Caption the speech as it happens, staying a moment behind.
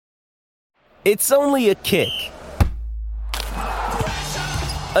It's only a kick,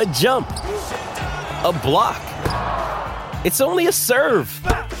 a jump, a block. It's only a serve.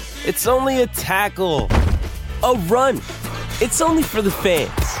 It's only a tackle, a run. It's only for the fans.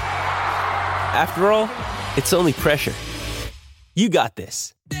 After all, it's only pressure. You got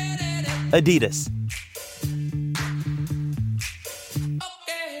this. Adidas.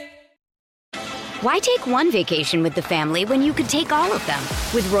 Why take one vacation with the family when you could take all of them?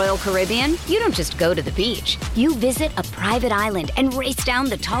 With Royal Caribbean, you don't just go to the beach. You visit a private island and race down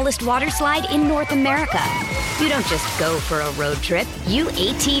the tallest water slide in North America. You don't just go for a road trip. You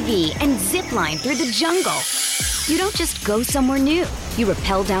ATV and zip line through the jungle. You don't just go somewhere new. You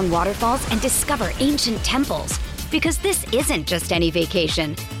rappel down waterfalls and discover ancient temples. Because this isn't just any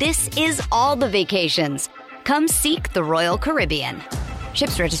vacation. This is all the vacations. Come seek the Royal Caribbean.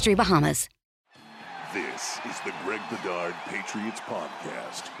 Ships Registry, Bahamas. This is the Greg Bedard Patriots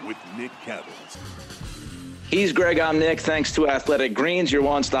Podcast with Nick Cattles. He's Greg, I'm Nick. Thanks to Athletic Greens, your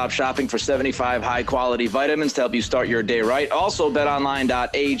one-stop shopping for 75 high-quality vitamins to help you start your day right. Also,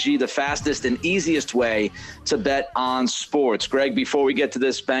 betonline.ag, the fastest and easiest way to bet on sports. Greg, before we get to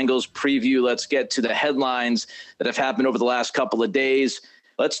this Bengals preview, let's get to the headlines that have happened over the last couple of days.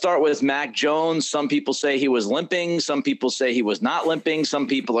 Let's start with Mac Jones. Some people say he was limping. Some people say he was not limping. Some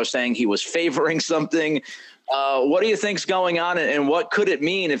people are saying he was favoring something. What do you think's going on, and what could it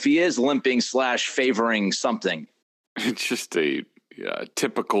mean if he is limping / favoring something? It's just a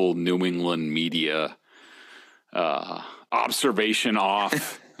typical New England media observation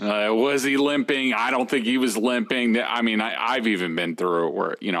off. Was he limping? I don't think he was limping. I mean, I've even been through it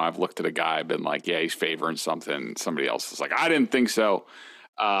where, I've looked at a guy, I've been like, yeah, he's favoring something. Somebody else is like, I didn't think so.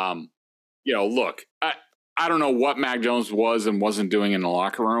 Look, I don't know what Mac Jones was and wasn't doing in the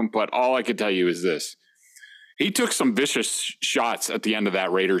locker room, but all I could tell you is this. He took some vicious shots at the end of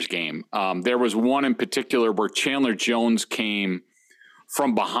that Raiders game. There was one in particular where Chandler Jones came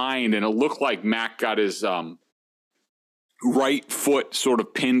from behind, and it looked like Mac got his right foot sort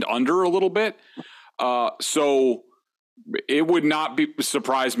of pinned under a little bit. So it would not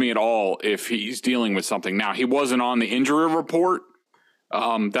surprise me at all if he's dealing with something. Now, he wasn't on the injury report.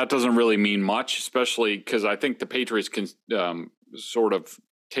 That doesn't really mean much, especially because I think the Patriots can sort of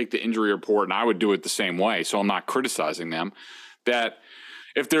take the injury report, and I would do it the same way. So I'm not criticizing them. That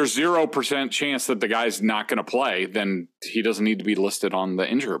if there's 0% chance that the guy's not going to play, then he doesn't need to be listed on the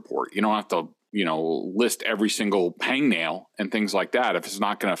injury report. You don't have to, list every single hangnail and things like that if it's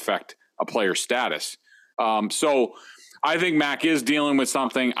not going to affect a player's status. So I think Mac is dealing with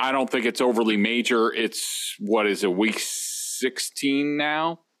something. I don't think it's overly major. It's, week 16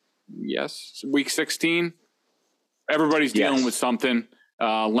 now? Yes, week 16. Everybody's dealing with something.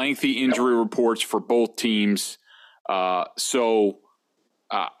 Lengthy injury reports for both teams. So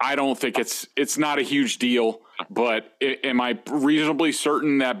I don't think it's not a huge deal, but am I reasonably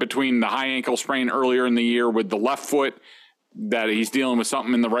certain that between the high ankle sprain earlier in the year with the left foot that he's dealing with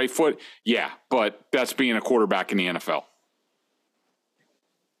something in the right foot? Yeah, but that's being a quarterback in the NFL.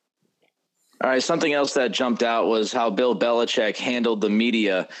 All right, something else that jumped out was how Bill Belichick handled the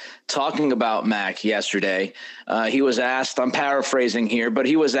media talking about Mac yesterday. He was asked, I'm paraphrasing here, but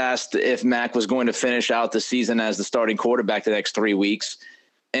he was asked if Mac was going to finish out the season as the starting quarterback the next 3 weeks.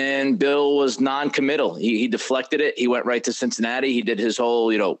 And Bill was non-committal. He deflected it. He went right to Cincinnati. He did his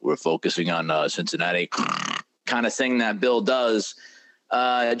whole, we're focusing on Cincinnati kind of thing that Bill does.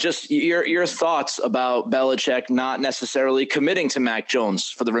 Just your thoughts about Belichick not necessarily committing to Mac Jones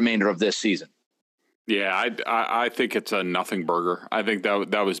for the remainder of this season. Yeah, I think it's a nothing burger. I think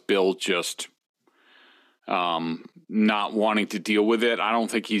that was Bill just not wanting to deal with it. I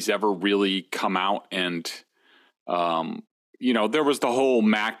don't think he's ever really come out and, there was the whole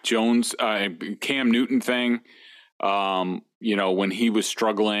Mac Jones, Cam Newton thing, when he was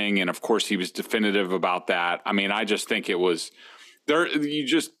struggling. And of course he was definitive about that. I mean, I just think it was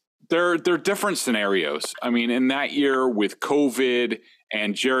they're different scenarios. I mean, in that year with COVID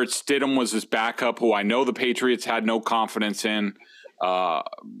and Jarrett Stidham was his backup, who I know the Patriots had no confidence in.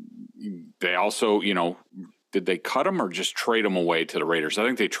 They also, did they cut him or just trade him away to the Raiders? I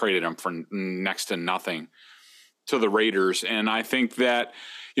think they traded him for next to nothing to the Raiders. And I think that,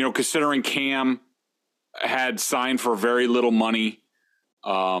 considering Cam had signed for very little money,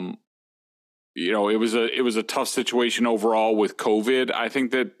 it was a tough situation overall with COVID. I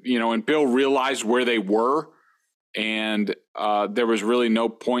think that, and Bill realized where they were, and there was really no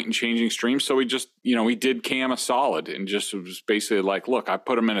point in changing streams. So he just, he did Cam a solid and just was basically like, look, I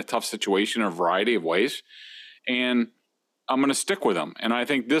put him in a tough situation in a variety of ways, and I'm going to stick with him. And I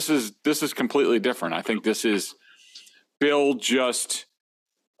think this is completely different. I think this is Bill just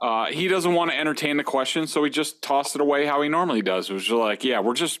he doesn't want to entertain the question, so he just tossed it away how he normally does. It was just like, yeah,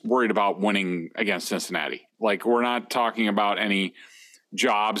 we're just worried about winning against Cincinnati. Like, we're not talking about any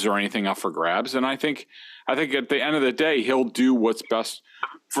jobs or anything up for grabs. And I think at the end of the day, he'll do what's best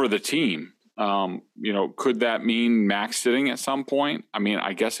for the team. Could that mean Max sitting at some point? I mean,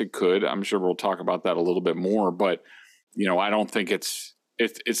 I guess it could. I'm sure we'll talk about that a little bit more, but I don't think it's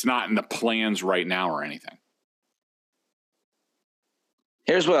not in the plans right now or anything.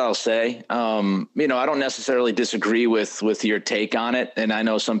 Here's what I'll say. I don't necessarily disagree with your take on it. And I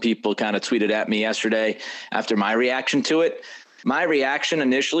know some people kind of tweeted at me yesterday after my reaction to it. My reaction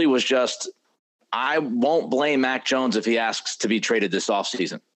initially was just, I won't blame Mac Jones if he asks to be traded this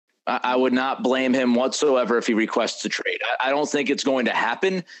offseason. I would not blame him whatsoever if he requests a trade. I don't think it's going to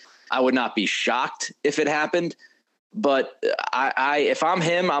happen. I would not be shocked if it happened. But if I'm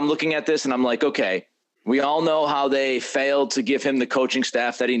him, I'm looking at this and I'm like, okay, we all know how they failed to give him the coaching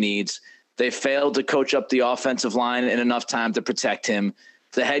staff that he needs. They failed to coach up the offensive line in enough time to protect him.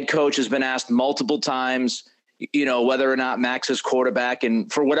 The head coach has been asked multiple times, whether or not Max is quarterback.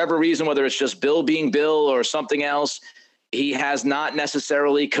 And for whatever reason, whether it's just Bill being Bill or something else, he has not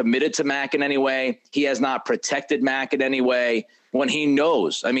necessarily committed to Mac in any way. He has not protected Mac in any way when he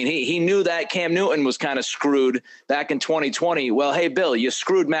knows. I mean, he knew that Cam Newton was kind of screwed back in 2020. Well, hey, Bill, you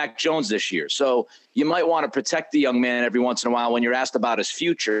screwed Mac Jones this year. So you might want to protect the young man every once in a while when you're asked about his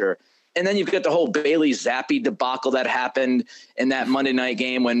future. And then you've got the whole Bailey Zappi debacle that happened in that Monday night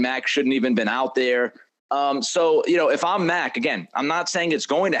game when Mac shouldn't even been out there. If I'm Mac, again, I'm not saying it's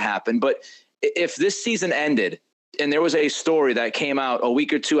going to happen, but if this season ended and there was a story that came out a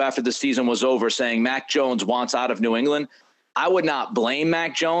week or two after the season was over saying Mac Jones wants out of New England, I would not blame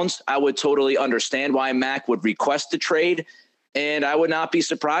Mac Jones. I would totally understand why Mac would request the trade, and I would not be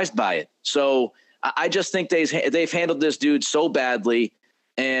surprised by it. So I just think they've handled this dude so badly.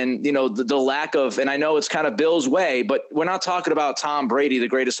 And, the lack of, and I know it's kind of Bill's way, but we're not talking about Tom Brady, the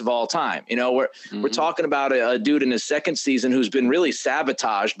greatest of all time. We're talking about a dude in his second season who's been really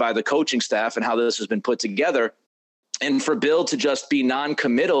sabotaged by the coaching staff and how this has been put together. And for Bill to just be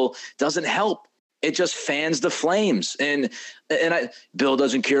non-committal doesn't help. It just fans the flames. And Bill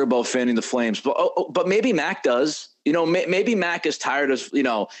doesn't care about fanning the flames, but maybe Mac does. Maybe Mac is tired of,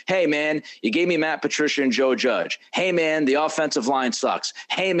 hey, man, you gave me Matt Patricia and Joe Judge. Hey, man, the offensive line sucks.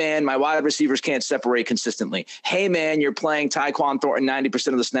 Hey, man, my wide receivers can't separate consistently. Hey, man, you're playing Tyquan Thornton 90%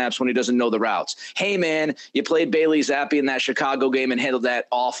 of the snaps when he doesn't know the routes. Hey, man, you played Bailey Zappi in that Chicago game and handled that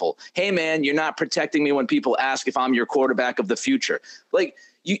awful. Hey, man, you're not protecting me when people ask if I'm your quarterback of the future. Like,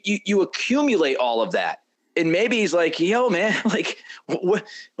 you accumulate all of that. And maybe he's like, yo, man, like,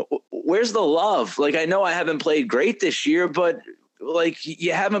 where's the love? Like, I know I haven't played great this year, but like,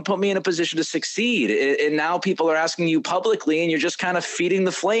 you haven't put me in a position to succeed. And now people are asking you publicly and you're just kind of feeding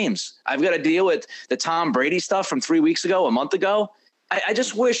the flames. I've got to deal with the Tom Brady stuff from 3 weeks ago, a month ago. I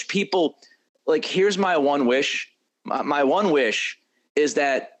just wish people, like, here's my one wish. My one wish is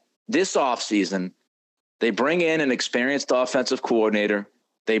that this offseason, they bring in an experienced offensive coordinator.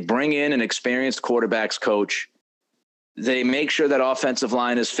 They bring in an experienced quarterbacks coach. They make sure that offensive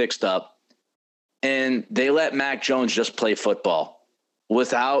line is fixed up, and they let Mac Jones just play football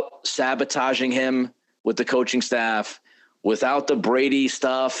without sabotaging him with the coaching staff, without the Brady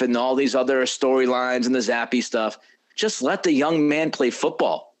stuff and all these other storylines and the Zappi stuff. Just let the young man play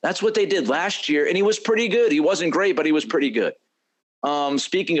football. That's what they did last year, and he was pretty good. He wasn't great, but he was pretty good.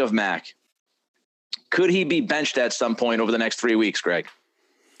 Speaking of Mac, could he be benched at some point over the next 3 weeks, Greg?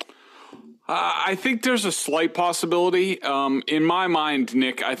 I think there's a slight possibility. In my mind,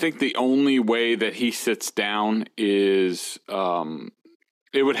 Nick, I think the only way that he sits down is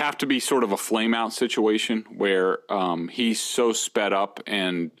it would have to be sort of a flame out situation where he's so sped up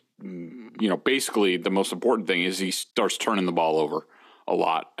and, basically the most important thing is he starts turning the ball over a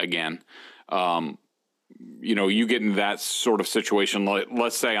lot again. You get in that sort of situation,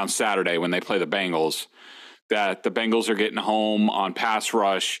 let's say on Saturday when they play the Bengals, that the Bengals are getting home on pass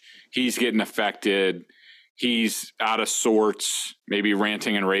rush. He's getting affected. He's out of sorts, maybe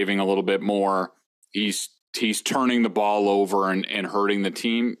ranting and raving a little bit more. He's turning the ball over and hurting the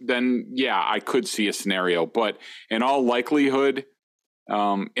team. Then, yeah, I could see a scenario. But in all likelihood,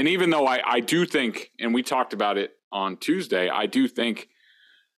 and even though I do think, and we talked about it on Tuesday, I think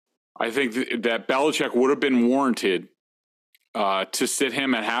that Belichick would have been warranted to sit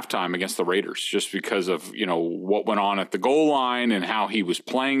him at halftime against the Raiders just because of, what went on at the goal line and how he was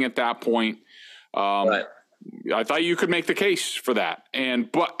playing at that point. Right. I thought you could make the case for that.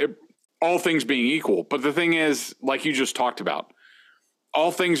 But all things being equal. But the thing is, like you just talked about,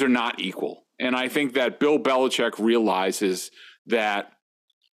 all things are not equal. And I think that Bill Belichick realizes that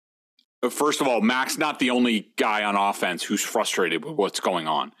first of all, Mac's not the only guy on offense who's frustrated with what's going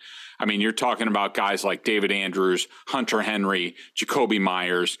on. I mean, you're talking about guys like David Andrews, Hunter Henry, Jacoby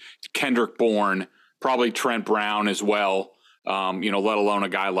Myers, Kendrick Bourne, probably Trent Brown as well. Let alone a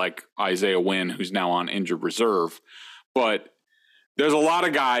guy like Isaiah Wynn, who's now on injured reserve. But there's a lot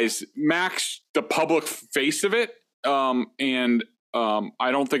of guys. Mac's the public face of it, and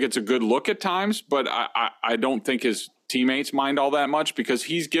I don't think it's a good look at times, but I don't think his teammates mind all that much because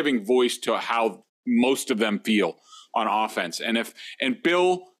he's giving voice to how most of them feel on offense. And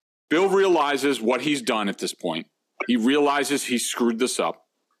Bill realizes what he's done at this point. He realizes he screwed this up.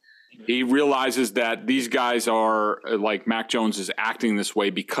 He realizes that these guys are, like Mac Jones is acting this way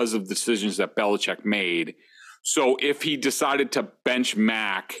because of decisions that Belichick made. So if he decided to bench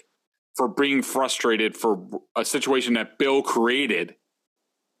Mac for being frustrated for a situation that Bill created,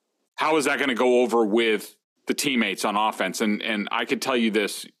 how is that going to go over with the teammates on offense? And I could tell you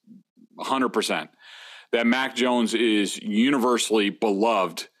this 100%, that Mac Jones is universally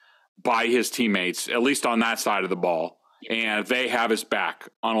beloved by his teammates, at least on that side of the ball. And they have his back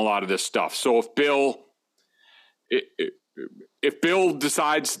on a lot of this stuff. So if Bill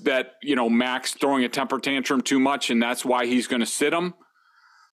decides that, Mac's throwing a temper tantrum too much and that's why he's going to sit him,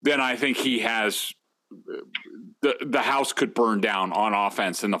 then I think he has the house could burn down on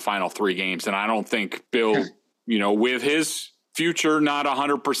offense in the final 3 games. And I don't think Bill, with his future not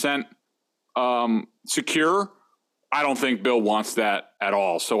 100% secure, I don't think Bill wants that at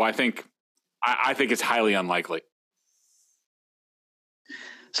all. So I think it's highly unlikely.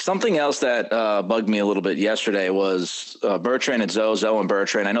 Something else that bugged me a little bit yesterday was Bertrand and Zoe and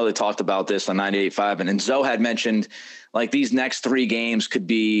Bertrand. I know they talked about this on 98.5, and Zoe had mentioned like these next 3 games could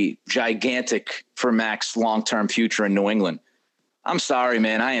be gigantic for Mac's long-term future in New England. I'm sorry,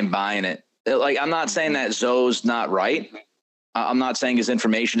 man. I ain't buying it. Like, I'm not saying that Zoe's not right. I'm not saying his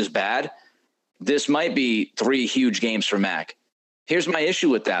information is bad. This might be 3 huge games for Mac. Here's my issue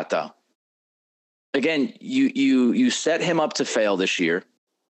with that, though. Again, you set him up to fail this year.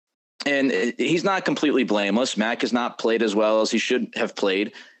 And he's not completely blameless. Mac has not played as well as he should have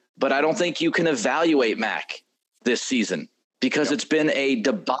played, but I don't think you can evaluate Mac this season because it's been a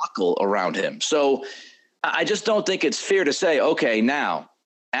debacle around him. So I just don't think it's fair to say, okay, now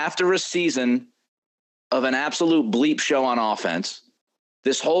after a season of an absolute bleep show on offense,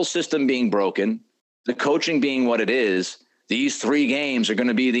 this whole system being broken, the coaching being what it is, these 3 games are going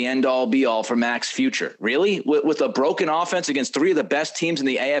to be the end-all, be-all for Mac's future. Really? With a broken offense against 3 of the best teams in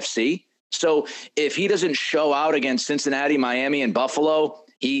the AFC? So if he doesn't show out against Cincinnati, Miami, and Buffalo,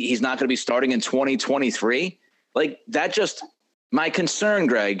 he's not going to be starting in 2023? Like, that just – my concern,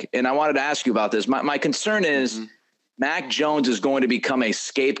 Greg, and I wanted to ask you about this. My concern is Mac Jones is going to become a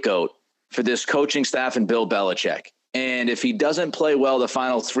scapegoat for this coaching staff and Bill Belichick. And if he doesn't play well the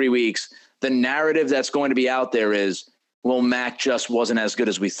final 3 weeks, the narrative that's going to be out there is – well, Mac just wasn't as good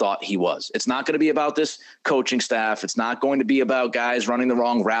as we thought he was. It's not going to be about this coaching staff. It's not going to be about guys running the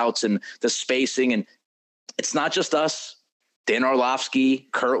wrong routes and the spacing. And it's not just us. Dan Orlovsky,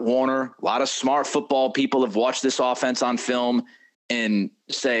 Kurt Warner, a lot of smart football people have watched this offense on film and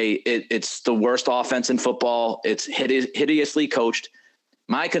say it's the worst offense in football. It's hideously coached.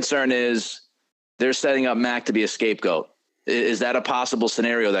 My concern is they're setting up Mac to be a scapegoat. Is that a possible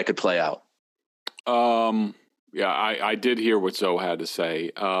scenario that could play out? Yeah, I did hear what Zoe had to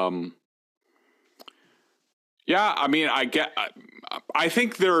say. Yeah, I mean, I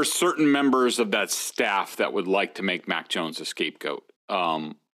think there are certain members of that staff that would like to make Mac Jones a scapegoat.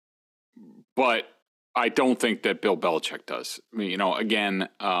 But I don't think that Bill Belichick does. I mean, again,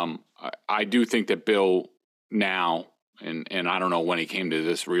 I do think that Bill now, and I don't know when he came to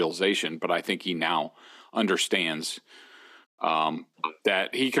this realization, but I think he now understands that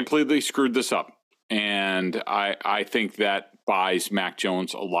he completely screwed this up. And I think that buys Mac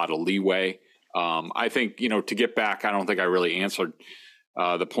Jones a lot of leeway. I think, to get back, I don't think I really answered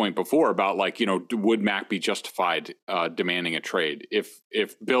the point before about would Mac be justified demanding a trade? If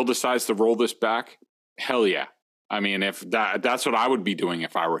Bill decides to roll this back, hell yeah. I mean, if that's what I would be doing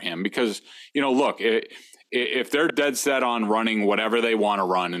if I were him, because, look, if they're dead set on running whatever they want to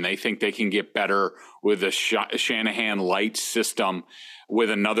run and they think they can get better with a Shanahan light system with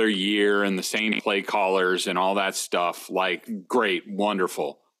another year and the same play callers and all that stuff, great,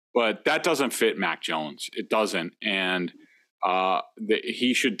 wonderful. But that doesn't fit Mac Jones. It doesn't. And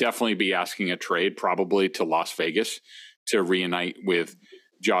he should definitely be asking a trade, probably to Las Vegas, to reunite with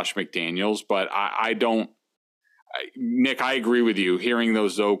Josh McDaniels. But I don't. Nick, I agree with you. Hearing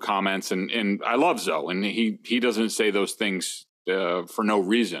those Zoe comments, and I love Zoe, and he doesn't say those things for no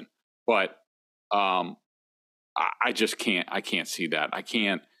reason. But I just can't. I can't see that.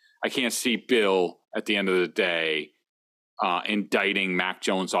 I can't see Bill at the end of the day indicting Mac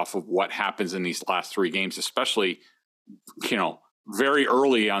Jones off of what happens in these last 3 games, especially, very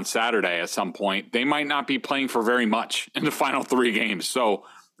early on Saturday at some point. They might not be playing for very much in the final 3 games. So,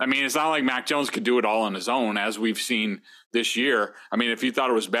 I mean, it's not like Mac Jones could do it all on his own, as we've seen this year. I mean, if you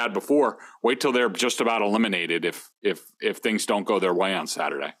thought it was bad before, wait till they're just about eliminated if things don't go their way on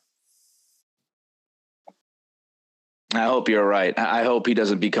Saturday. I hope you're right. I hope he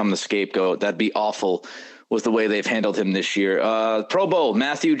doesn't become the scapegoat. That'd be awful with the way they've handled him this year. Pro Bowl,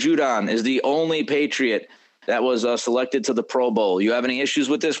 Matthew Judon is the only Patriot that was selected to the Pro Bowl. You have any issues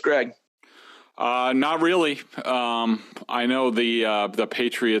with this, Greg? Not really. I know the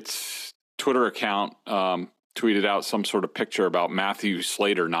Patriots Twitter account tweeted out some sort of picture about Matthew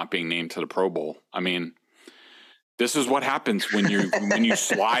Slater not being named to the Pro Bowl. I mean, this is what happens when you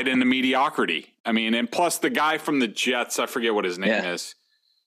slide into mediocrity. I mean, and plus the guy from the Jets, I forget what his name is.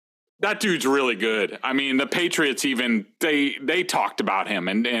 That dude's really good. I mean, the Patriots even they talked about him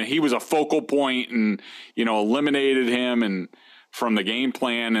and he was a focal point and eliminated him and from the game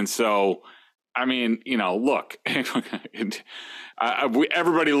plan. And so, I mean, look,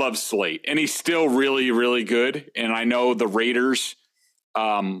 everybody loves Slate and he's still really, really good. And I know the Raiders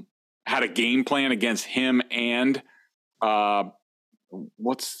had a game plan against him and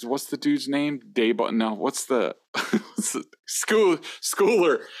what's the dude's name? Dabo? No, what's the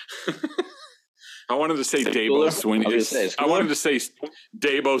Schooler? I wanted to say Dabo Sweeney. I wanted to say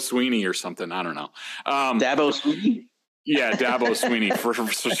Dabo Sweeney or something. I don't know. Dabo Sweeney? Yeah, Dabo Sweeney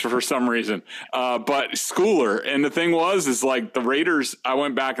for some reason. But Schooler. And the thing is like the Raiders, I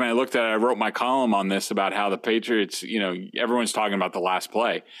went back and I looked at it. I wrote my column on this about how the Patriots, everyone's talking about the last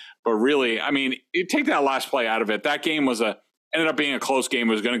play. But really, I mean, you take that last play out of it. That game ended up being a close game.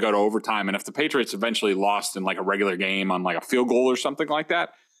 It was going to go to overtime. And if the Patriots eventually lost in like a regular game on like a field goal or something like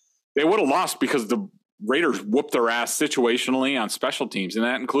that, they would have lost because the Raiders whooped their ass situationally on special teams. And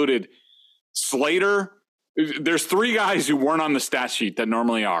that included Slater. There's 3 guys who weren't on the stat sheet that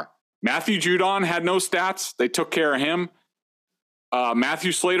normally are. Matthew Judon had no stats. They took care of him.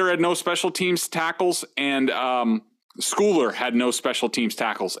 Matthew Slater had no special teams tackles. And Schooler had no special teams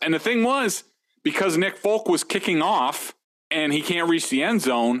tackles. And the thing was, because Nick Folk was kicking off and he can't reach the end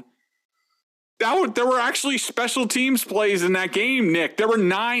zone, there were actually special teams plays in that game, Nick. There were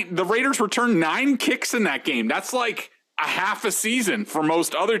 9. The Raiders returned 9 kicks in that game. That's like a half a season for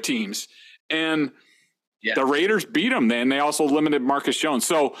most other teams. And the Raiders beat them. Then they also limited Marcus Jones.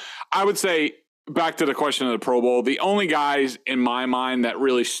 So I would say, back to the question of the Pro Bowl, the only guys in my mind that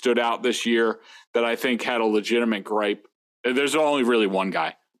really stood out this year that I think had a legitimate gripe, there's only really one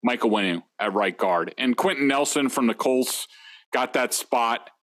guy, Micah Onwenu at right guard. And Quentin Nelson from the Colts got that spot.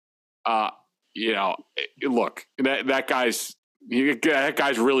 Look, that guy's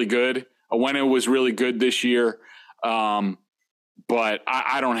really good. Onwenu was really good this year. But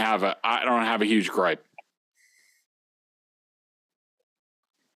I don't have a huge gripe.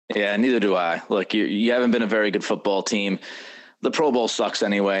 Yeah, neither do I. Look, you haven't been a very good football team. The Pro Bowl sucks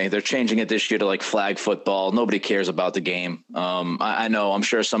anyway. They're changing it this year to like flag football. Nobody cares about the game. I know, I'm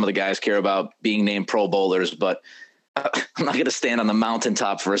sure some of the guys care about being named Pro Bowlers, but I'm not going to stand on the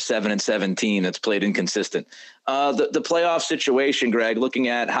mountaintop for a 7-7 team that's played inconsistent. The playoff situation, Greg, looking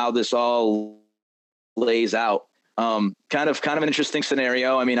at how this all lays out, kind of an interesting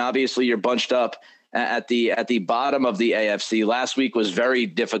scenario. I mean, obviously you're bunched up at the bottom of the AFC. Last week was very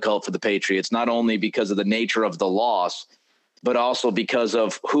difficult for the Patriots, not only because of the nature of the loss, but also because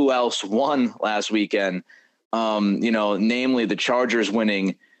of who else won last weekend. Namely the Chargers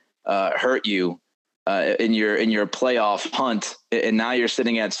winning hurt you in your playoff hunt, and now you're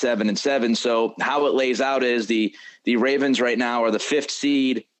sitting at 7-7. So how it lays out is the Ravens right now are the 5th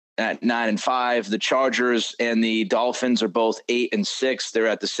seed at 9-5. The Chargers and the Dolphins are both 8-6. They're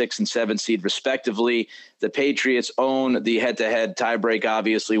at the 6 and 7 seed respectively. The Patriots own the head-to-head tiebreak,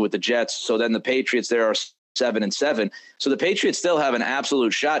 obviously, with the Jets. So then the Patriots there are 7-7. So the Patriots still have an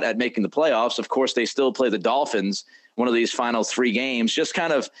absolute shot at making the playoffs. Of course, they still play the Dolphins one of these final 3 games. Just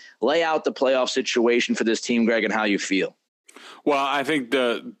kind of lay out the playoff situation for this team, Greg, and how you feel. Well, I think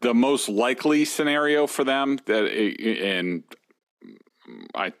the most likely scenario for them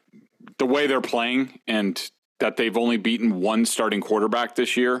the way they're playing and that they've only beaten one starting quarterback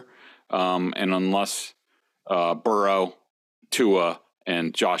this year. And unless Burrow, Tua,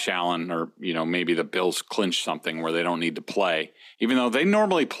 and Josh Allen or, maybe the Bills clinch something where they don't need to play, even though they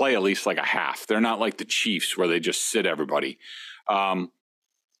normally play at least like a half. They're not like the Chiefs where they just sit everybody.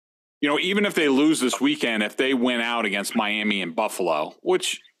 Even if they lose this weekend, if they win out against Miami and Buffalo,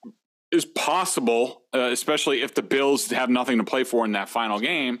 which is possible, especially if the Bills have nothing to play for in that final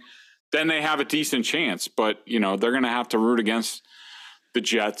game. Then they have a decent chance. But, they're going to have to root against the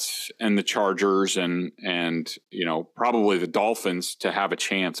Jets and the Chargers and probably the Dolphins to have a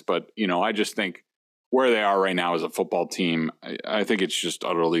chance. But, I just think where they are right now as a football team, I think it's just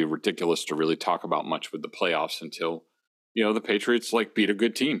utterly ridiculous to really talk about much with the playoffs until, the Patriots beat a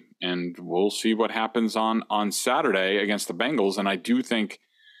good team. And we'll see what happens on Saturday against the Bengals. And I do think,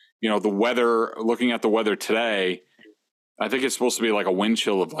 the weather, looking at the weather today, I think it's supposed to be a wind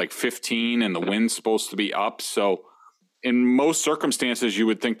chill of 15 and the wind's supposed to be up. So in most circumstances, you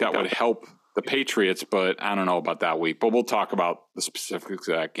would think that would help the Patriots, but I don't know about that week. But we'll talk about the specifics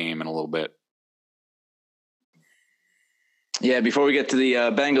of that game in a little bit. Yeah, before we get to the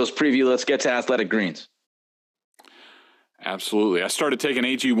Bengals preview, let's get to Athletic Greens. Absolutely. I started taking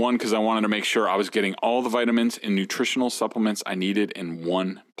AG1 because I wanted to make sure I was getting all the vitamins and nutritional supplements I needed in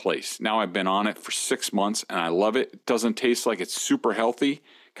one place. Now I've been on it for 6 months and I love it. It doesn't taste like it's super healthy.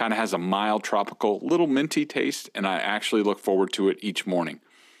 Kind of has a mild, tropical, little minty taste, and I actually look forward to it each morning.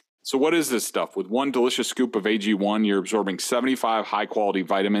 So what is this stuff? With one delicious scoop of AG1, you're absorbing 75 high-quality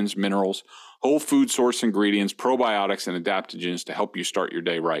vitamins, minerals, whole food source ingredients, probiotics, and adaptogens to help you start your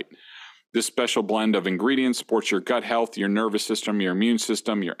day right. This special blend of ingredients supports your gut health, your nervous system, your immune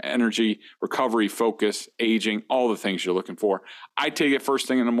system, your energy, recovery, focus, aging, all the things you're looking for. I take it first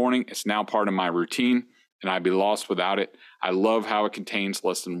thing in the morning. It's now part of my routine, and I'd be lost without it. I love how it contains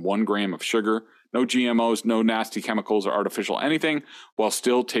less than 1 gram of sugar, no GMOs, no nasty chemicals or artificial anything, while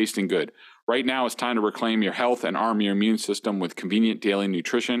still tasting good. Right now, it's time to reclaim your health and arm your immune system with convenient daily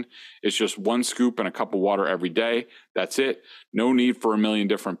nutrition. It's just 1 scoop and a cup of water every day. That's it. No need for a million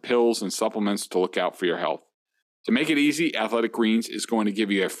different pills and supplements to look out for your health. To make it easy, Athletic Greens is going to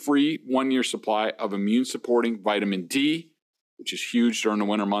give you a free 1-year supply of immune-supporting vitamin D, which is huge during the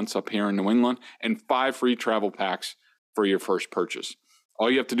winter months up here in New England, and 5 free travel packs for your first purchase. All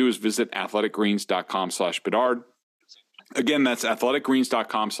you have to do is visit athleticgreens.com/Bedard. Again, that's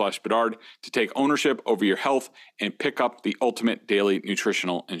athleticgreens.com/Bedard to take ownership over your health and pick up the ultimate daily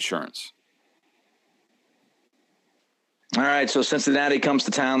nutritional insurance. All right, so Cincinnati comes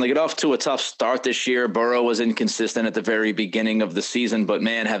to town. They get off to a tough start this year. Burrow was inconsistent at the very beginning of the season, but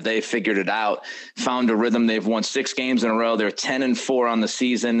man, have they figured it out. Found a rhythm. They've won 6 games in a row. They're 10-4 on the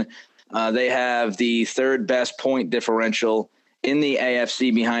season. They have the 3rd best point differential in the AFC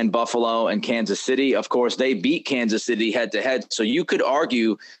behind Buffalo and Kansas City. Of course, they beat Kansas City head-to-head, so you could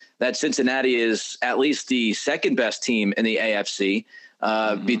argue that Cincinnati is at least the 2nd best team in the AFC.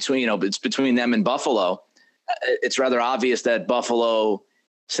 It's between them and Buffalo. It's rather obvious that Buffalo,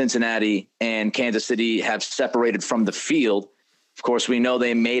 Cincinnati, and Kansas City have separated from the field. Of course, we know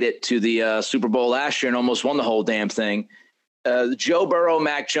they made it to the Super Bowl last year and almost won the whole damn thing. Joe Burrow,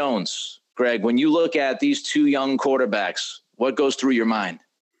 Mac Jones. Greg, when you look at these 2 young quarterbacks, what goes through your mind?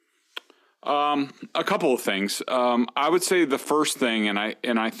 A couple of things. I would say the first thing, and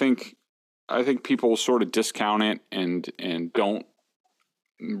I think people sort of discount it and don't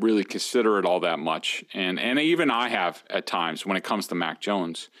really consider it all that much, and even I have at times when it comes to Mac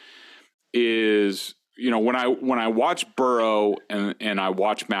Jones, is when I watch Burrow and I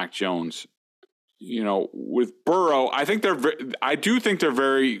watch Mac Jones, with Burrow, I do think they're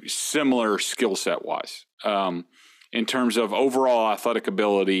very similar skill set wise. In terms of overall athletic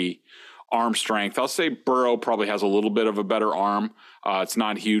ability, arm strength, I'll say Burrow probably has a little bit of a better arm. It's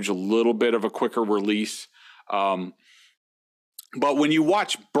not huge, a little bit of a quicker release. But when you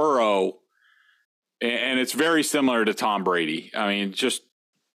watch Burrow, and it's very similar to Tom Brady, I mean, just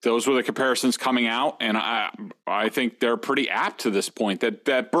those were the comparisons coming out, and I think they're pretty apt to this point,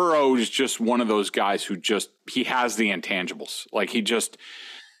 that Burrow is just one of those guys who he has the intangibles.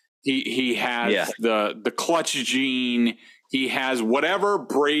 He has the clutch gene. He has whatever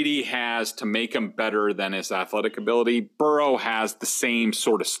Brady has to make him better than his athletic ability. Burrow has the same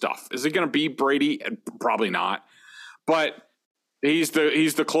sort of stuff. Is it going to be Brady? Probably not. But he's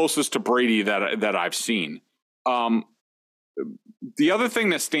the closest to Brady that I've seen. The other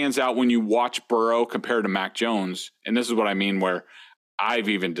thing that stands out when you watch Burrow compared to Mac Jones, and this is what I mean where I've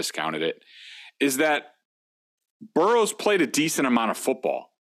even discounted it, is that Burrow's played a decent amount of football.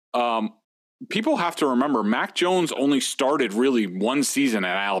 People have to remember Mac Jones only started really 1 season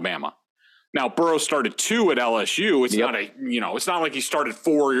at Alabama. Now Burrow started 2 at LSU. It's it's not like he started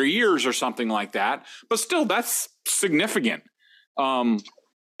 4 years or something like that, but still that's significant. And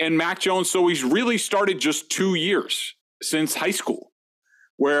Mac Jones, so he's really started just 2 years since high school,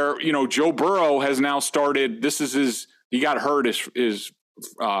 where, Joe Burrow has now started. He got hurt his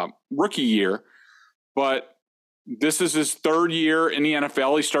rookie year, but This is his third year in the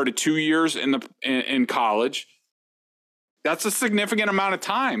NFL. He started 2 years in college. That's a significant amount of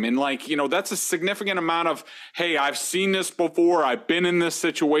time. And that's a significant amount of, hey, I've seen this before. I've been in this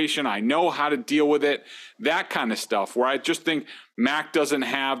situation. I know how to deal with it. That kind of stuff, where I just think Mac doesn't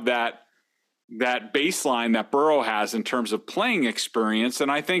have that baseline that Burrow has in terms of playing experience.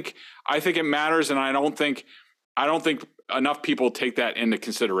 And I think it matters. And I don't think enough people take that into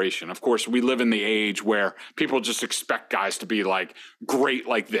consideration. Of course, we live in the age where people just expect guys to be like great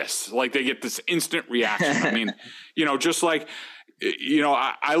like this, like they get this instant reaction. I mean, just like,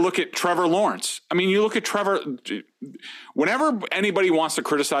 I look at Trevor Lawrence. I mean, you look at Trevor, whenever anybody wants to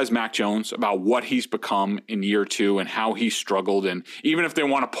criticize Mac Jones about what he's become in year 2 and how he struggled, and even if they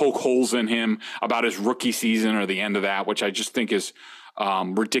want to poke holes in him about his rookie season or the end of that, which I just think is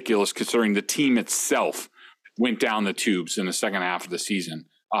ridiculous considering the team itself went down the tubes in the second half of the season,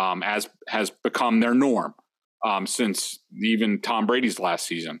 as has become their norm since even Tom Brady's last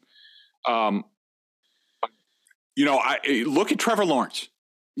season. I look at Trevor Lawrence.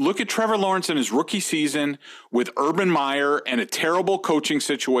 Look at Trevor Lawrence in his rookie season with Urban Meyer and a terrible coaching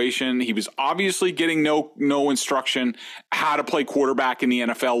situation. He was obviously getting no instruction how to play quarterback in the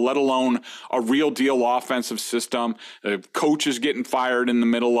NFL, let alone a real deal offensive system. The coach is getting fired in the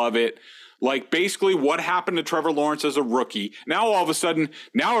middle of it. Like, basically what happened to Trevor Lawrence as a rookie. Now, all of a sudden,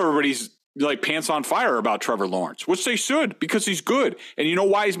 everybody's like pants on fire about Trevor Lawrence, which they should, because he's good. And you know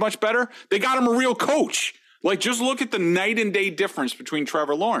why he's much better? They got him a real coach. Like, just look at the night and day difference between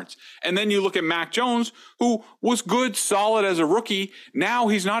Trevor Lawrence. And then you look at Mac Jones, who was good, solid as a rookie. Now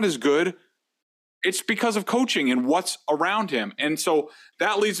he's not as good. It's because of coaching and what's around him. And so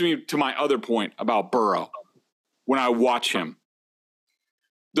that leads me to my other point about Burrow. When I watch him,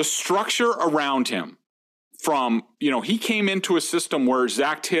 the structure around him from, he came into a system where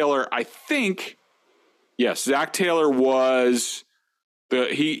Zach Taylor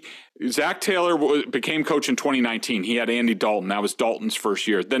became coach in 2019. He had Andy Dalton. That was Dalton's first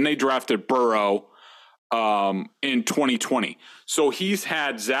year. Then they drafted Burrow in 2020. So he's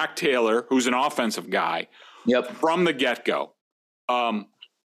had Zach Taylor, who's an offensive guy, from the get-go.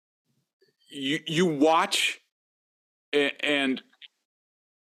 You watch, and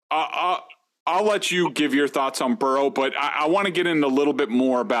I'll let you give your thoughts on Burrow, but I want to get into a little bit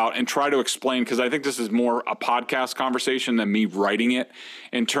more about and try to explain, because I think this is more a podcast conversation than me writing it,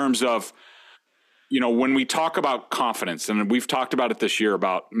 in terms of, when we talk about confidence, and we've talked about it this year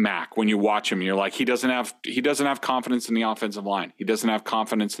about Mac. When you watch him, you're like, he doesn't have confidence in the offensive line. He doesn't have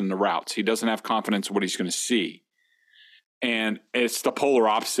confidence in the routes. He doesn't have confidence in what he's going to see. And it's the polar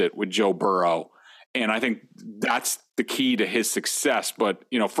opposite with Joe Burrow. And I think that's the key to his success. But,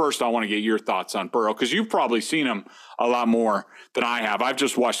 first I want to get your thoughts on Burrow, because you've probably seen him a lot more than I have. I've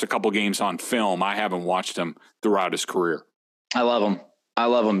just watched a couple games on film. I haven't watched him throughout his career. I love him.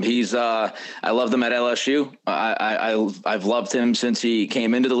 He's I loved him at LSU. I've loved him since he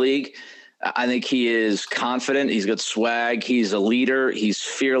came into the league. I think he is confident. He's got swag. He's a leader. He's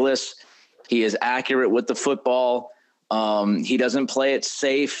fearless. He is accurate with the football. He doesn't play it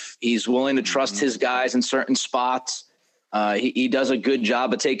safe. He's willing to trust his guys in certain spots. He does a good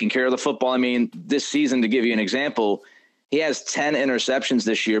job of taking care of the football. I mean, this season, to give you an example, he has 10 interceptions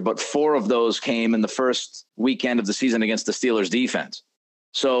this year, but 4 of those came in the first weekend of the season against the Steelers defense.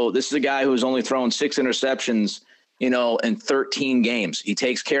 So this is a guy who's only thrown 6 interceptions, in 13 games. He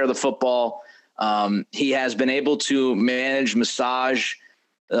takes care of the football. He has been able to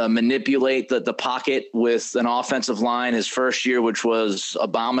manipulate the pocket with an offensive line his first year, which was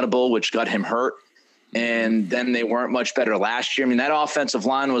abominable, which got him hurt. And then they weren't much better last year. I mean, that offensive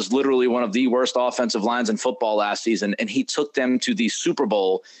line was literally one of the worst offensive lines in football last season. And he took them to the Super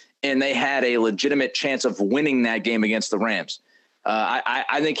Bowl, and they had a legitimate chance of winning that game against the Rams.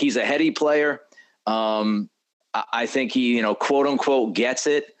 I think he's a heady player. I think he, quote unquote, gets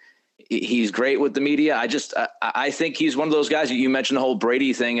it. He's great with the media. I think he's one of those guys. You mentioned the whole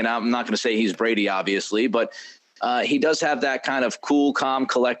Brady thing, and I'm not going to say he's Brady, obviously, but he does have that kind of cool, calm,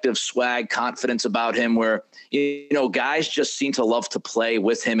 collective swag, confidence about him where, guys just seem to love to play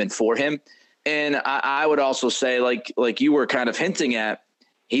with him and for him. And I would also say, like you were kind of hinting at,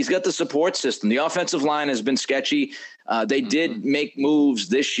 he's got the support system. The offensive line has been sketchy. They did make moves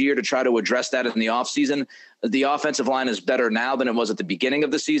this year to try to address that in the offseason. The offensive line is better now than it was at the beginning of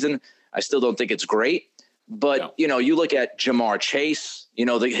the season. I still don't think it's great. But, you look at Jamar Chase,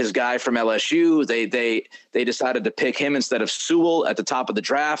 his guy from LSU, they decided to pick him instead of Sewell at the top of the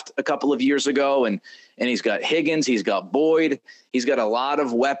draft a couple of years ago. And he's got Higgins, he's got Boyd, he's got a lot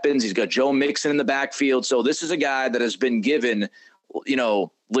of weapons. He's got Joe Mixon in the backfield. So this is a guy that has been given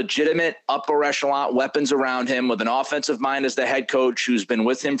legitimate upper echelon weapons around him with an offensive mind as the head coach who's been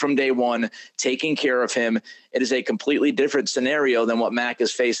with him from day one, taking care of him. It is a completely different scenario than what Mac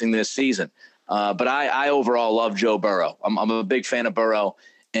is facing this season. But I overall love Joe Burrow. I'm a big fan of Burrow,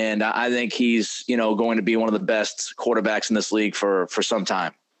 and I think he's, going to be one of the best quarterbacks in this league for some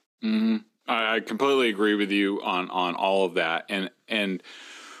time. Mm-hmm. I completely agree with you on all of that. And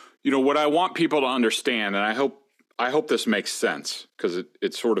what I want people to understand, and I hope this makes sense, because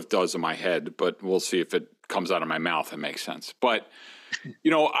it sort of does in my head, but we'll see if it comes out of my mouth and makes sense. But,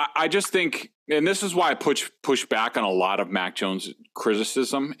 I just think, and this is why I push back on a lot of Mac Jones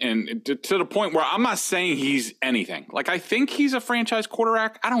criticism, and to the point where I'm not saying he's anything. Like, I think he's a franchise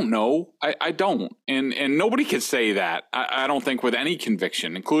quarterback. I don't know. I don't. And nobody can say that, I don't think, with any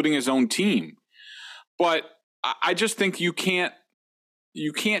conviction, including his own team. But I just think you can't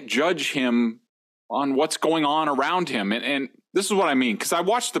judge him on what's going on around him. And this is what I mean, because I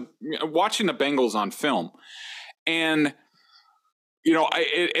watching the Bengals on film, and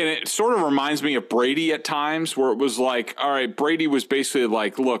it sort of reminds me of Brady at times, where it was like, all right, Brady was basically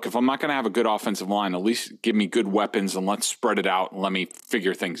like, look, if I'm not going to have a good offensive line, at least give me good weapons and let's spread it out and let me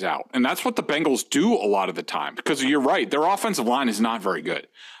figure things out. And that's what the Bengals do a lot of the time, because you're right, their offensive line is not very good.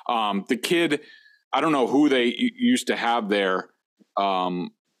 The kid, I don't know who they used to have there,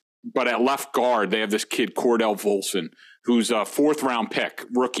 but at left guard, they have this kid, Cordell Volson, who's a 4th-round pick,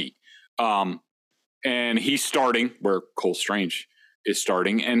 rookie. And he's starting where Cole Strange is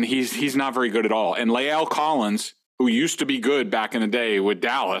starting, and he's not very good at all. And Lael Collins, who used to be good back in the day with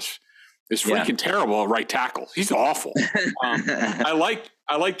Dallas, is freaking terrible at right tackle. He's awful. I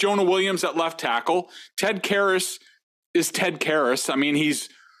like Jonah Williams at left tackle. Ted Karras is Ted Karras. I mean, he's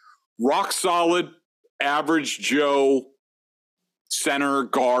rock solid, average Joe, center,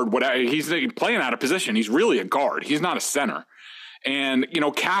 guard, whatever. He's playing out of position. He's really a guard. He's not a center. And,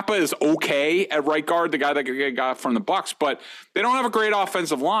 Kappa is okay at right guard, the guy that got from the Bucs, but they don't have a great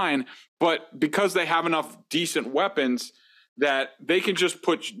offensive line. But because they have enough decent weapons that they can just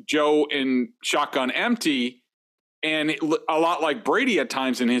put Joe in shotgun empty, and a lot like Brady at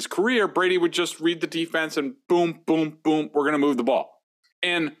times in his career, Brady would just read the defense and boom, boom, boom, we're going to move the ball.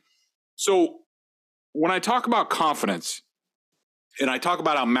 And so when I talk about confidence, and I talk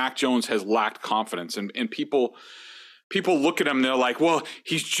about how Mac Jones has lacked confidence, and people look at him, they're like, well,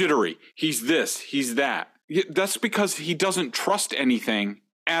 he's jittery. He's this, he's that. That's because he doesn't trust anything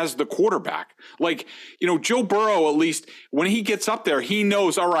as the quarterback. Like, Joe Burrow, at least when he gets up there, he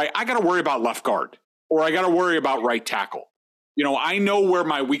knows, all right, I got to worry about left guard, or I got to worry about right tackle. I know where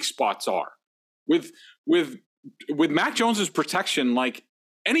my weak spots are. With Mac Jones's protection, like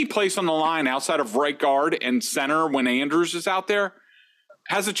any place on the line outside of right guard and center when Andrews is out there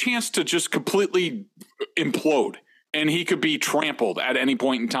has a chance to just completely implode. And he could be trampled at any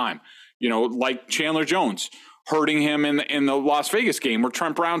point in time, like Chandler Jones hurting him in the Las Vegas game, where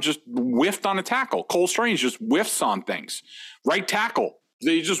Trent Brown just whiffed on a tackle. Cole Strange just whiffs on things. Right tackle,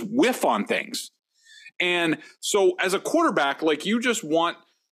 they just whiff on things. And so as a quarterback, like, you just want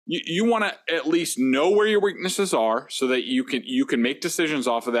you want to at least know where your weaknesses are, so that you can make decisions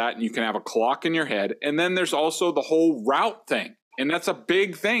off of that, and you can have a clock in your head. And then there's also the whole route thing, and that's a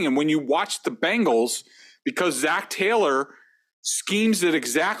big thing. And when you watch the Bengals, because Zach Taylor schemes it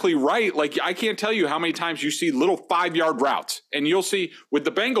exactly right. Like, I can't tell you how many times you see little 5-yard routes, and you'll see with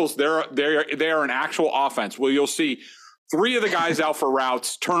the Bengals, they're an actual offense. Well, you'll see 3 of the guys out for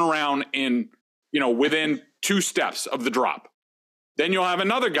routes turn around in, within 2 steps of the drop. Then you'll have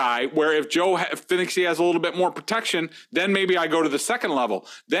another guy where if Joe thinks he has a little bit more protection, then maybe I go to the second level.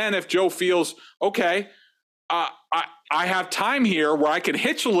 Then if Joe feels, okay, I have time here where I can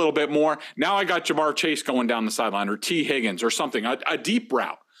hitch a little bit more. Now I got Jamar Chase going down the sideline, or T. Higgins or something, a deep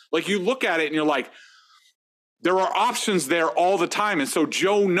route. Like, you look at it and you're like, there are options there all the time. And so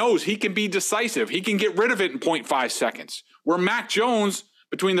Joe knows he can be decisive. He can get rid of it in 0.5 seconds. Where Mac Jones,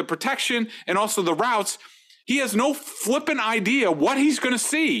 between the protection and also the routes, he has no flippant idea what he's going to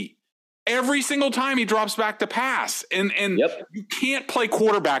see every single time he drops back to pass. And You can't play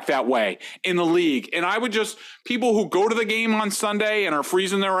quarterback that way in the league. And I would just, people who go to the game on Sunday and are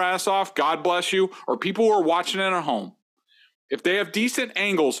freezing their ass off, God bless you, or people who are watching it at home, if they have decent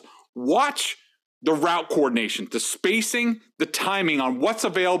angles, watch the route coordination, the spacing, the timing on what's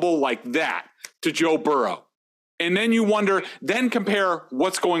available like that to Joe Burrow. And then you wonder, then compare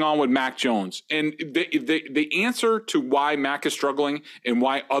what's going on with Mac Jones. And the answer to why Mac is struggling and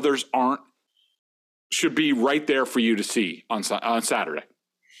why others aren't should be right there for you to see on Saturday.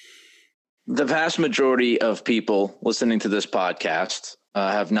 The vast majority of people listening to this podcast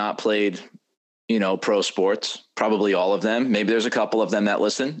have not played, pro sports, probably all of them. Maybe there's a couple of them that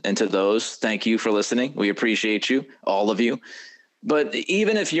listen, and to those, thank you for listening. We appreciate you, all of you. But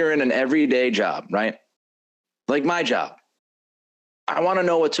even if you're in an everyday job, right? Like my job, I want to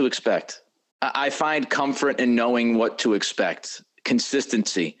know what to expect. I find comfort in knowing what to expect.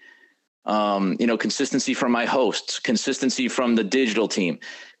 Consistency, consistency from my hosts, consistency from the digital team,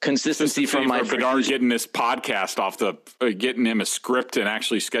 consistency from my Bedard getting this podcast off getting him a script and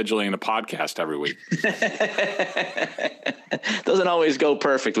actually scheduling the podcast every week. Doesn't always go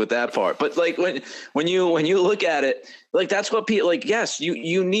perfect with that part, but like when you look at it, like that's what people like. Yes,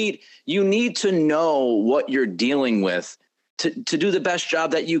 you need to know what you're dealing with to do the best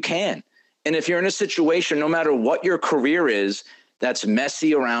job that you can. And if you're in a situation, no matter what your career is, that's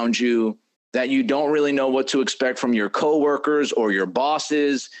messy around you, that you don't really know what to expect from your coworkers or your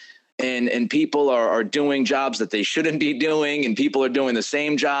bosses, and people are doing jobs that they shouldn't be doing, and people are doing the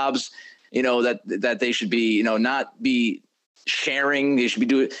same jobs, that they should be, not be sharing. They should be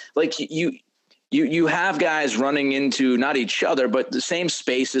doing, like you have guys running into not each other, but the same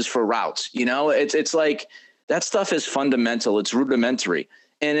spaces for routes. It's like that stuff is fundamental. It's rudimentary.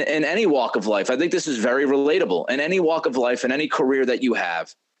 In any walk of life, I think this is very relatable. In any walk of life, in any career that you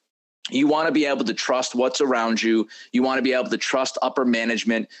have, you want to be able to trust what's around you. You want to be able to trust upper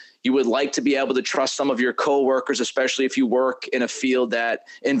management. You would like to be able to trust some of your coworkers, especially if you work in a field that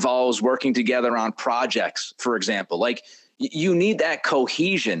involves working together on projects, for example. Like you need that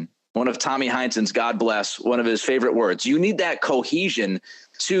cohesion. One of Tommy Heinsohn's, God bless, one of his favorite words. You need that cohesion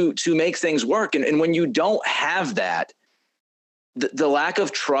to make things work. And when you don't have that, the lack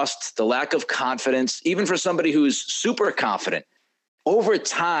of trust, the lack of confidence, even for somebody who's super confident, over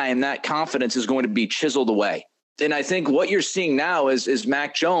time, that confidence is going to be chiseled away. And I think what you're seeing now is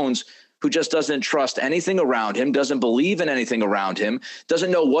Mac Jones, who just doesn't trust anything around him, doesn't believe in anything around him,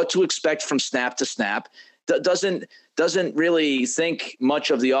 doesn't know what to expect from snap to snap, doesn't really think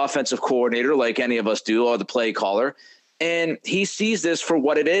much of the offensive coordinator like any of us do, or the play caller. And he sees this for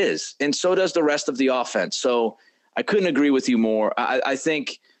what it is. And so does the rest of the offense. So I couldn't agree with you more. I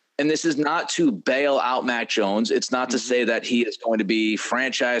think, and this is not to bail out Mac Jones. It's not to say that he is going to be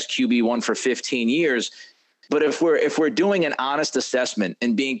franchise QB1 for 15 years. But if we're doing an honest assessment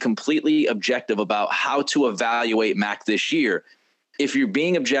and being completely objective about how to evaluate Mac this year, if you're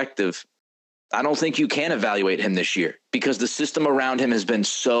being objective, I don't think you can evaluate him this year because the system around him has been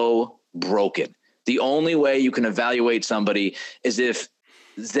so broken. The only way you can evaluate somebody is if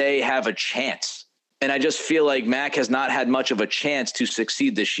they have a chance. And I just feel like Mac has not had much of a chance to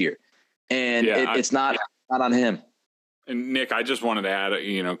succeed this year. And it's not on him. And Nick, I just wanted to add,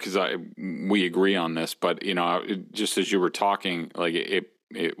 because we agree on this, but, just as you were talking, like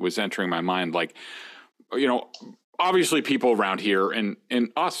it was entering my mind, like, obviously people around here and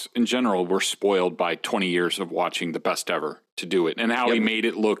us in general, we're spoiled by 20 years of watching the best ever to do it and how he made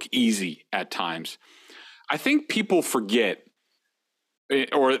it look easy at times. I think people forget,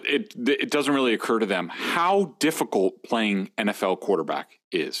 or it doesn't really occur to them how difficult playing NFL quarterback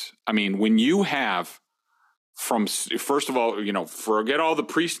is. I mean, when you have first of all, forget all the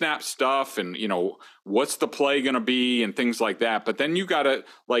pre-snap stuff and, what's the play going to be and things like that. But then you got to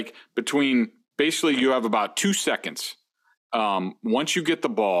basically you have about 2 seconds once you get the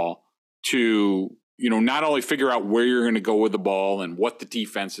ball to, not only figure out where you're going to go with the ball and what the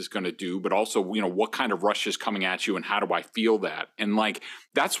defense is going to do, but also, what kind of rush is coming at you and how do I feel that? And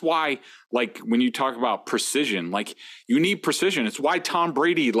that's why, when you talk about precision, you need precision. It's why Tom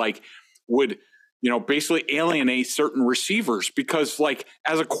Brady, would, basically alienate certain receivers because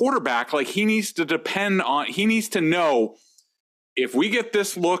as a quarterback, he needs to know if we get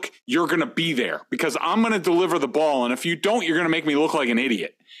this look, you're going to be there because I'm going to deliver the ball. And if you don't, you're going to make me look like an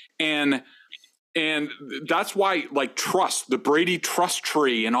idiot. And that's why trust, the Brady trust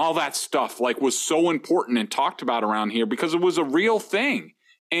tree and all that stuff was so important and talked about around here because it was a real thing.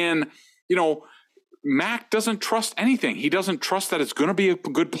 And, Mac doesn't trust anything. He doesn't trust that it's going to be a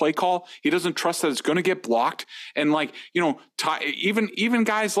good play call. He doesn't trust that it's going to get blocked. And even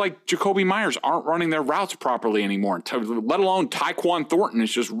guys like Jacoby Myers aren't running their routes properly anymore, let alone Tyquan Thornton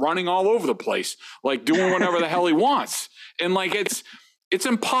is just running all over the place, doing whatever the hell he wants. And it's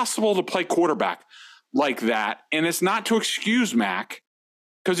impossible to play quarterback like that. And it's not to excuse Mac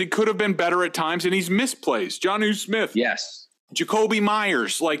because he could have been better at times and he's missed plays. Jonnu Smith. Yes. Jacoby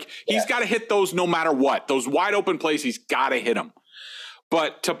Myers, he's got to hit those no matter what. Those wide open plays, he's got to hit them.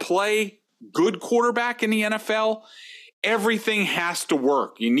 But to play good quarterback in the NFL, everything has to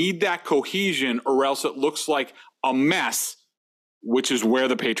work. You need that cohesion or else it looks like a mess, which is where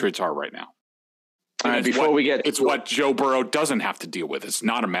the Patriots are right now. All right, it's what Joe Burrow doesn't have to deal with. It's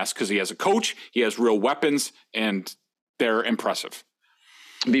not a mess because he has a coach, he has real weapons, and they're impressive.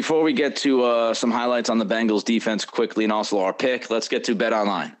 Before we get to some highlights on the Bengals defense quickly and also our pick, let's get to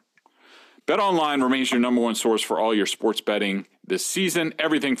BetOnline. BetOnline remains your number one source for all your sports betting this season.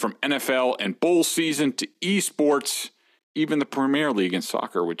 Everything from NFL and bowl season to esports, even the Premier League in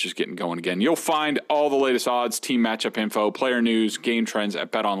soccer, which is getting going again. You'll find all the latest odds, team matchup info, player news, game trends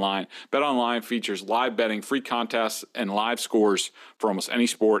at BetOnline. BetOnline features live betting, free contests, and live scores for almost any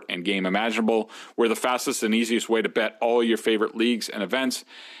sport and game imaginable. We're the fastest and easiest way to bet all your favorite leagues and events.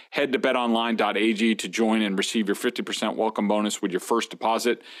 Head to betonline.ag to join and receive your 50% welcome bonus with your first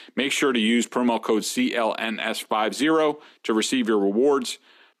deposit. Make sure to use promo code CLNS50 to receive your rewards.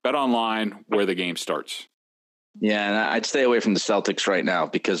 BetOnline, where the game starts. Yeah, and I'd stay away from the Celtics right now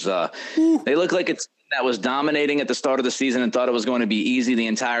because they look like it's that was dominating at the start of the season and thought it was going to be easy the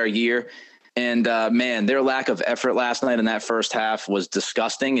entire year. And man, their lack of effort last night in that first half was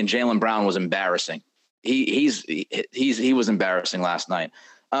disgusting. And Jaylen Brown was embarrassing. He was embarrassing last night.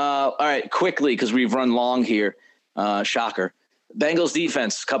 All right, quickly because we've run long here. Shocker. Bengals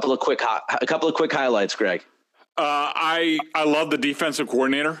defense. A couple of quick highlights, Greg. I love the defensive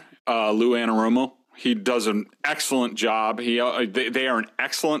coordinator, Lou Anarumo. He does an excellent job. They are an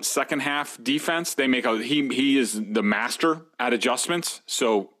excellent second half defense. He is the master at adjustments.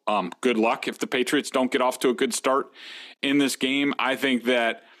 So good luck if the Patriots don't get off to a good start in this game. I think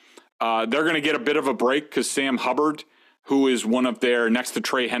that they're going to get a bit of a break because Sam Hubbard, who is one of their next to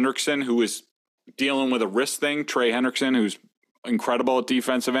Trey Hendrickson, who is dealing with a wrist thing. Trey Hendrickson, who's incredible at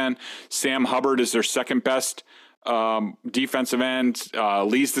defensive end. Sam Hubbard is their second best defensive end,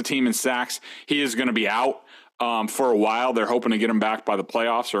 leads the team in sacks. He is going to be out for a while. They're hoping to get him back by the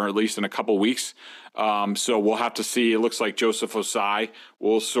playoffs or at least in a couple weeks. So we'll have to see. It looks like Joseph Osai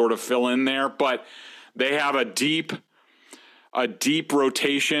will sort of fill in there, but they have a deep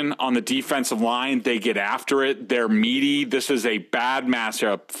rotation on the defensive line. They get after it. They're meaty. This is a bad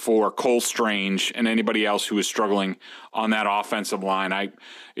matchup for Cole Strange and anybody else who is struggling on that offensive line.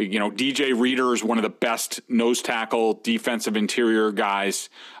 DJ Reader is one of the best nose tackle defensive interior guys,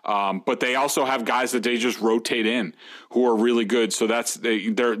 but they also have guys that they just rotate in who are really good. So their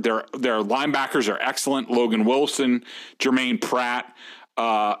linebackers are excellent. Logan Wilson, Jermaine Pratt.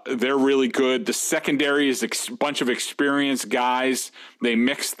 They're really good. The secondary is a bunch of experienced guys. They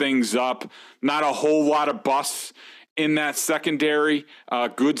mix things up. Not a whole lot of busts in that secondary.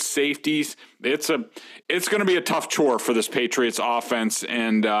 Good safeties. It's going to be a tough chore for this Patriots offense,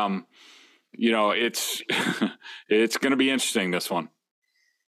 and it's it's going to be interesting, this one.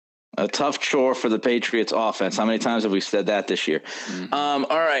 A tough chore for the Patriots offense. How many times have we said that this year? Mm-hmm.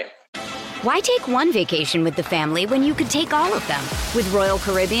 All right. Why take one vacation with the family when you could take all of them? With Royal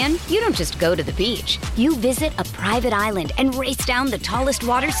Caribbean, you don't just go to the beach. You visit a private island and race down the tallest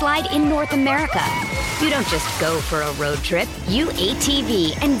water slide in North America. You don't just go for a road trip. You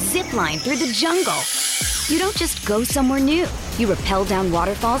ATV and zip line through the jungle. You don't just go somewhere new. You rappel down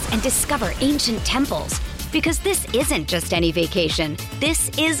waterfalls and discover ancient temples. Because this isn't just any vacation.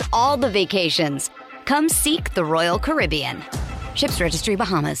 This is all the vacations. Come seek the Royal Caribbean. Ships Registry,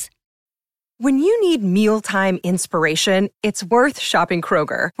 Bahamas. When you need mealtime inspiration, it's worth shopping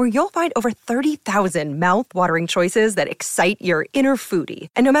Kroger, where you'll find over 30,000 mouth-watering choices that excite your inner foodie.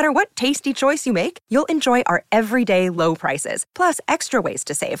 And no matter what tasty choice you make, you'll enjoy our everyday low prices, plus extra ways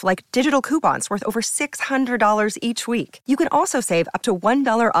to save, like digital coupons worth over $600 each week. You can also save up to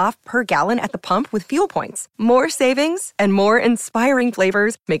 $1 off per gallon at the pump with fuel points. More savings and more inspiring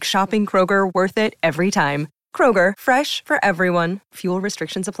flavors make shopping Kroger worth it every time. Kroger, fresh for everyone. Fuel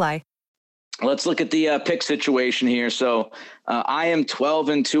restrictions apply. Let's look at the pick situation here. So I am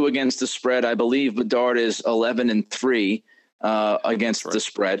 12-2 against the spread. I believe Bedard is 11-3 against the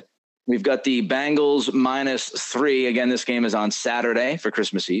spread. We've got the Bengals -3. Again, this game is on Saturday for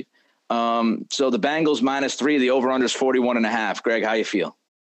Christmas Eve. So the Bengals -3, the over-under is 41.5. Greg, how you feel?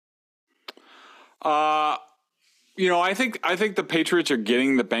 I think the Patriots are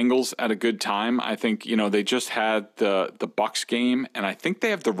getting the Bengals at a good time. I think, they just had the Bucs game, and I think they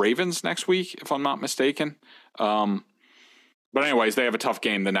have the Ravens next week, if I'm not mistaken. But anyways, they have a tough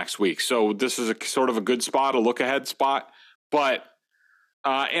game the next week. So this is a sort of a good spot, a look ahead spot. But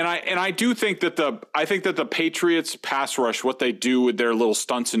I do think that the Patriots pass rush, what they do with their little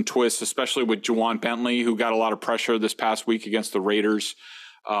stunts and twists, especially with Juwan Bentley, who got a lot of pressure this past week against the Raiders.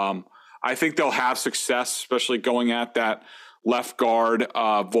 I think they'll have success, especially going at that left guard,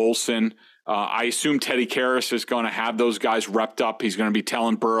 Volson. I assume Teddy Karras is going to have those guys repped up. He's going to be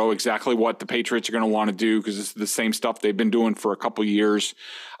telling Burrow exactly what the Patriots are going to want to do because it's the same stuff they've been doing for a couple years.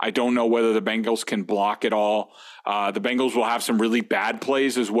 I don't know whether the Bengals can block it all. The Bengals will have some really bad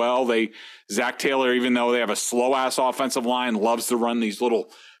plays as well. Zach Taylor, even though they have a slow-ass offensive line, loves to run these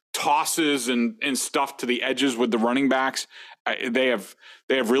little tosses and stuff to the edges with the running backs. They have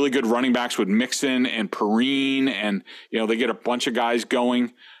really good running backs with Mixon and Perrine, and they get a bunch of guys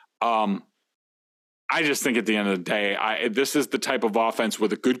going. I just think at the end of the day, this is the type of offense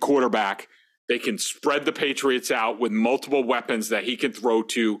with a good quarterback. They can spread the Patriots out with multiple weapons that he can throw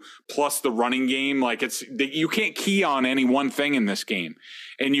to, plus the running game. Like you can't key on any one thing in this game,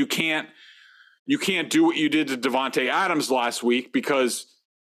 and you can't do what you did to Devontae Adams last week because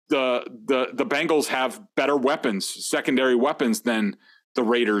the Bengals have better weapons, secondary weapons than the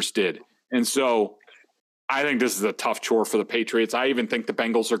Raiders did, and so I think this is a tough chore for the Patriots. I even think the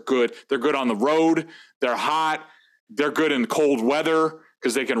Bengals are good. They're good on the road. They're hot. They're good in cold weather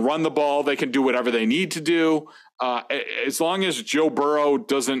because they can run the ball. They can do whatever they need to do. As long as Joe Burrow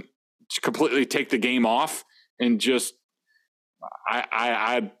doesn't completely take the game off and just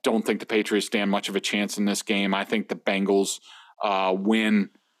I don't think the Patriots stand much of a chance in this game. I think the Bengals win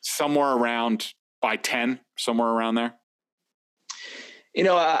somewhere around by 10, somewhere around there.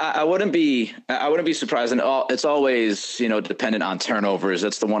 I wouldn't be surprised, and it's always, dependent on turnovers.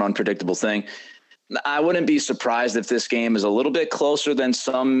 That's the one unpredictable thing. I wouldn't be surprised if this game is a little bit closer than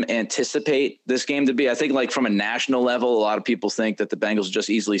some anticipate this game to be. I think like from a national level, a lot of people think that the Bengals just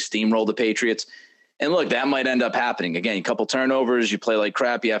easily steamroll the Patriots. And look, that might end up happening. Again, a couple turnovers, you play like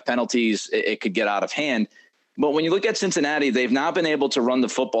crap, you have penalties, it could get out of hand. But when you look at Cincinnati, they've not been able to run the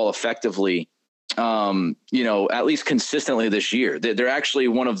football effectively at least consistently this year. They're actually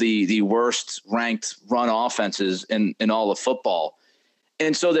one of the worst ranked run offenses in all of football.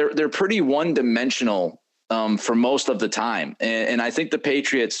 And so they're pretty one-dimensional for most of the time. And I think the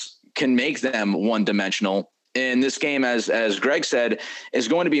Patriots can make them one-dimensional. And this game, as Greg said, is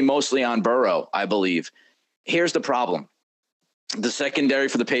going to be mostly on Burrow, I believe. Here's the problem. The secondary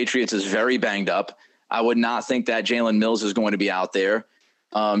for the Patriots is very banged up. I would not think that Jalen Mills is going to be out there.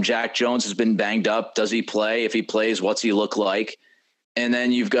 Jack Jones has been banged up. Does he play? If he plays, what's he look like? And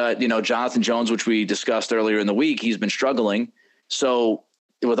then you've got, Jonathan Jones, which we discussed earlier in the week. He's been struggling. So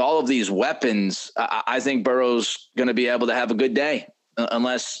with all of these weapons, I think Burrow's going to be able to have a good day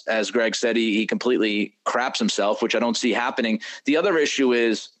unless, as Greg said, he completely craps himself, which I don't see happening. The other issue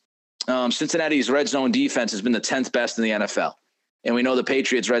is Cincinnati's red zone defense has been the 10th best in the NFL. And we know the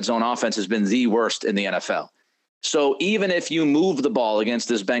Patriots' red zone offense has been the worst in the NFL. So even if you move the ball against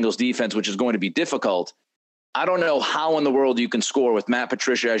this Bengals defense, which is going to be difficult, I don't know how in the world you can score with Matt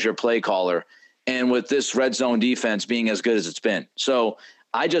Patricia as your play caller and with this red zone defense being as good as it's been. So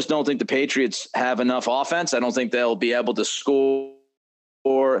I just don't think the Patriots have enough offense. I don't think they'll be able to score,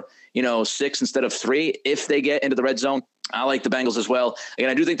 6 instead of 3 if they get into the red zone. I like the Bengals as well. Again,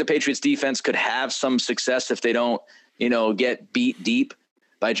 I do think the Patriots defense could have some success if they don't, get beat deep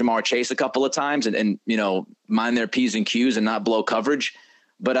by Jamar Chase a couple of times and mind their P's and Q's and not blow coverage.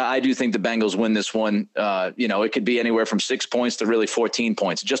 But I do think the Bengals win this one. It could be anywhere from 6 points to really 14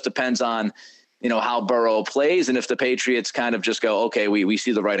 points. It just depends on, how Burrow plays. And if the Patriots kind of just go, okay, we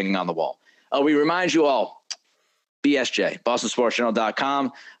see the writing on the wall. We remind you all, BSJ,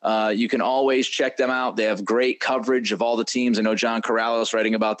 BostonSportsJournal.com. You can always check them out. They have great coverage of all the teams. I know John Corrales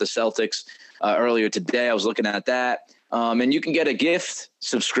writing about the Celtics earlier today. I was looking at that. And you can get a gift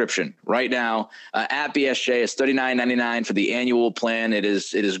subscription right now at BSJ. It's $39.99 for the annual plan. It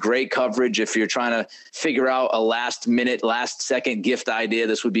is great coverage. If you're trying to figure out a last second gift idea,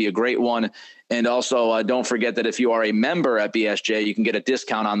 this would be a great one. And also don't forget that if you are a member at BSJ, you can get a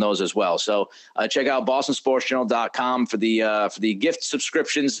discount on those as well. So check out BostonSportsJournal.com for the gift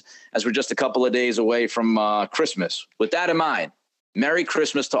subscriptions as we're just a couple of days away from Christmas. With that in mind, Merry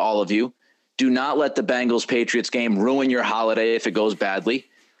Christmas to all of you. Do not let the Bengals-Patriots game ruin your holiday if it goes badly.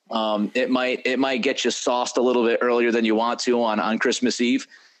 It might get you sauced a little bit earlier than you want to on Christmas Eve,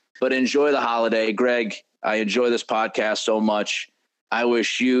 but enjoy the holiday. Greg, I enjoy this podcast so much. I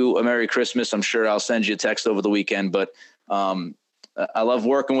wish you a Merry Christmas. I'm sure I'll send you a text over the weekend, but I love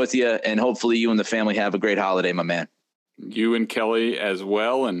working with you, and hopefully you and the family have a great holiday, my man. You and Kelly as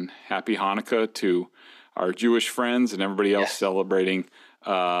well, and happy Hanukkah to our Jewish friends and everybody else celebrating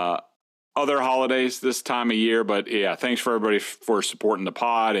other holidays this time of year. But yeah, thanks for everybody for supporting the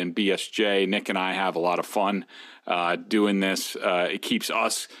pod and BSJ. Nick and I have a lot of fun doing this. It keeps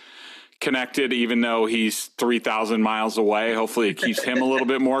us connected, even though he's 3,000 miles away. Hopefully it keeps him a little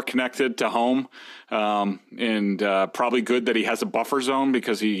bit more connected to home. And probably good that he has a buffer zone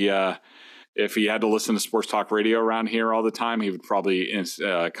because he if he had to listen to sports talk radio around here all the time, he would probably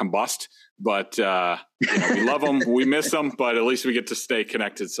combust. But we love him. We miss him. But at least we get to stay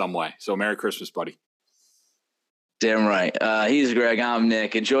connected some way. So Merry Christmas, buddy. Damn right. He's Greg. I'm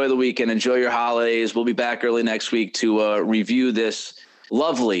Nick. Enjoy the weekend. Enjoy your holidays. We'll be back early next week to review this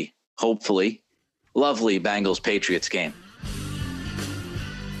hopefully lovely Bengals-Patriots game.